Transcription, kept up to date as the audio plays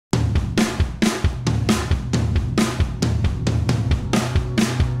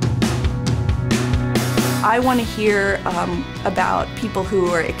I want to hear about people who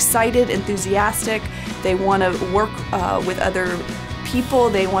are excited, enthusiastic, they want to work with other people,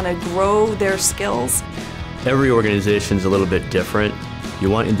 they want to grow their skills. Every organization is a little bit different.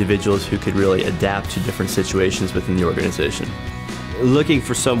 You want individuals who could really adapt to different situations within the organization. Looking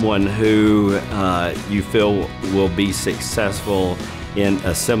for someone who you feel will be successful in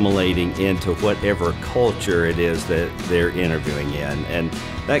assimilating into whatever culture it is that they're interviewing in. And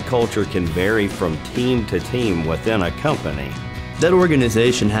that culture can vary from team to team within a company. That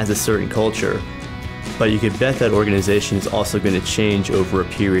organization has a certain culture, but you could bet that organization is also going to change over a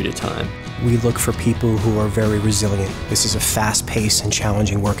period of time. We look for people who are very resilient. This is a fast-paced and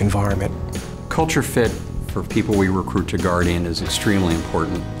challenging work environment. Culture fit for people we recruit to Guardian is extremely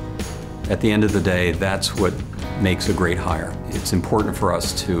important. At the end of the day, that's what makes a great hire. It's important for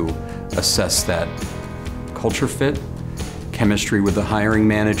us to assess that culture fit, chemistry with the hiring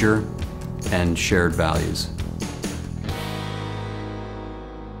manager, and shared values.